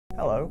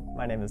Hello,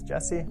 my name is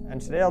Jesse,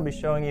 and today I'll be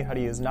showing you how to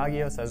use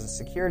Nagios as a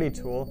security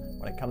tool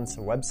when it comes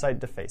to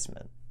website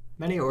defacement.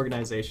 Many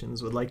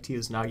organizations would like to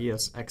use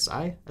Nagios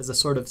XI as a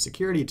sort of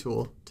security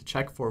tool to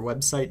check for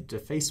website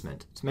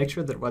defacement, to make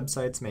sure that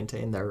websites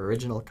maintain their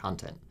original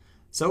content.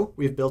 So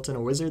we've built in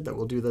a wizard that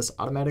will do this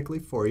automatically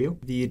for you.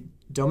 The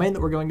domain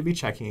that we're going to be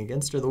checking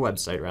against, or the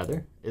website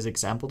rather, is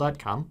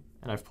example.com,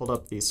 and I've pulled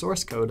up the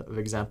source code of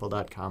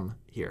example.com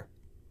here.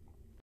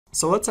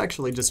 So let's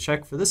actually just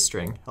check for this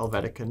string,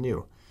 Helvetica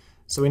new.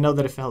 So we know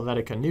that if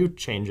Helvetica new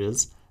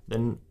changes,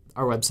 then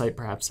our website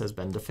perhaps has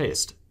been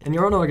defaced. In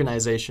your own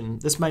organization,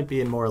 this might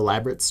be a more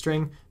elaborate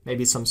string,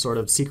 maybe some sort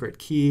of secret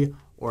key,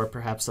 or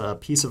perhaps a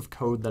piece of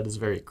code that is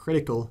very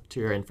critical to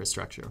your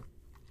infrastructure.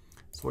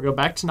 So we'll go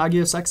back to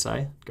Nagios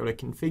XI, go to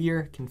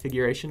Configure,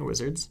 Configuration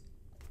Wizards.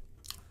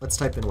 Let's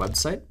type in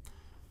website,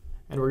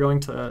 and we're going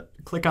to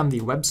click on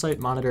the Website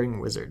Monitoring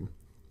Wizard.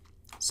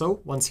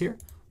 So once here,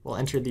 we'll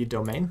enter the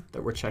domain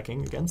that we're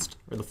checking against,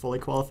 or the fully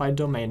qualified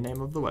domain name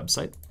of the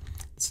website.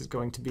 This is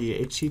going to be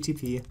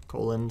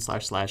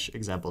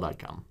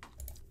http://example.com.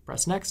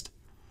 Press next,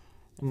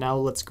 and now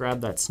let's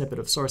grab that snippet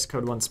of source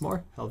code once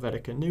more,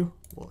 Helvetica new.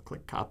 We'll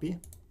click copy,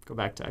 go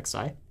back to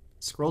XI,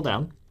 scroll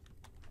down,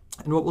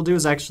 and what we'll do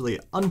is actually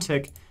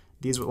untick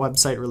these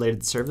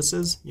website-related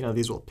services.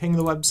 These will ping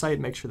the website,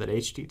 make sure that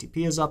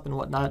HTTP is up and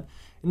whatnot.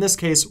 In this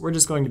case, we're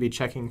just going to be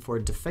checking for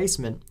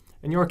defacement.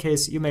 In your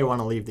case, you may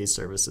want to leave these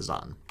services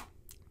on.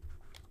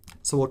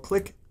 So we'll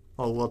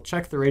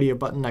check the radio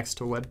button next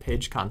to web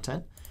page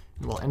content,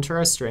 and we'll enter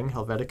our string,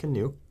 Helvetica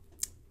new,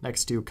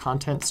 next to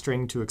content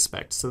string to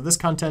expect. So this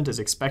content is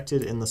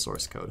expected in the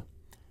source code.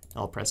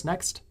 I'll press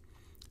next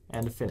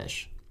and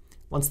finish.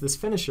 Once this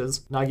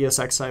finishes, Nagios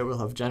XI will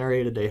have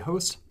generated a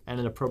host and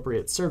an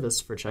appropriate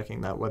service for checking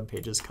that web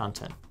page's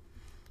content.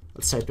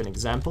 Let's type in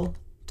example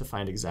to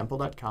find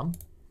example.com.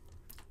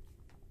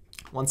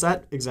 Once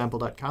at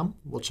example.com,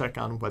 we'll check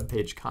on web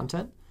page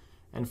content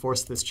and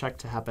force this check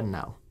to happen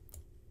now.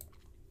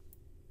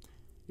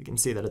 You can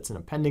see that it's in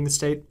a pending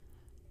state,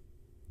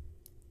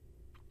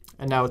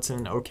 and now it's in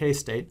an OK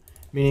state,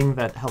 meaning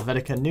that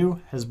Helvetica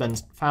new has been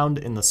found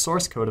in the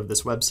source code of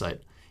this website.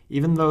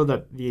 Even though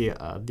that the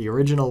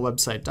original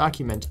website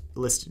document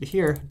listed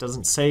here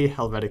doesn't say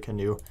Helvetica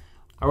new,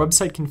 our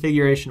website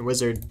configuration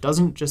wizard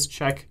doesn't just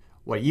check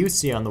what you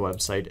see on the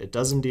website, it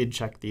does indeed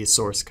check the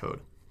source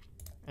code.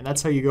 And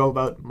that's how you go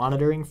about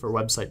monitoring for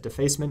website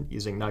defacement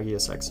using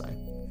Nagios XI.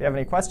 If you have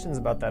any questions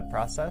about that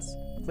process,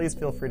 please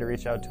feel free to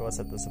reach out to us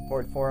at the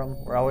support forum.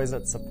 We're always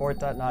at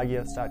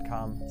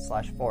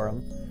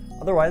support.nagios.com/forum.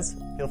 Otherwise,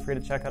 feel free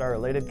to check out our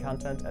related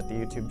content at the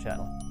YouTube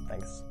channel.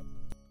 Thanks.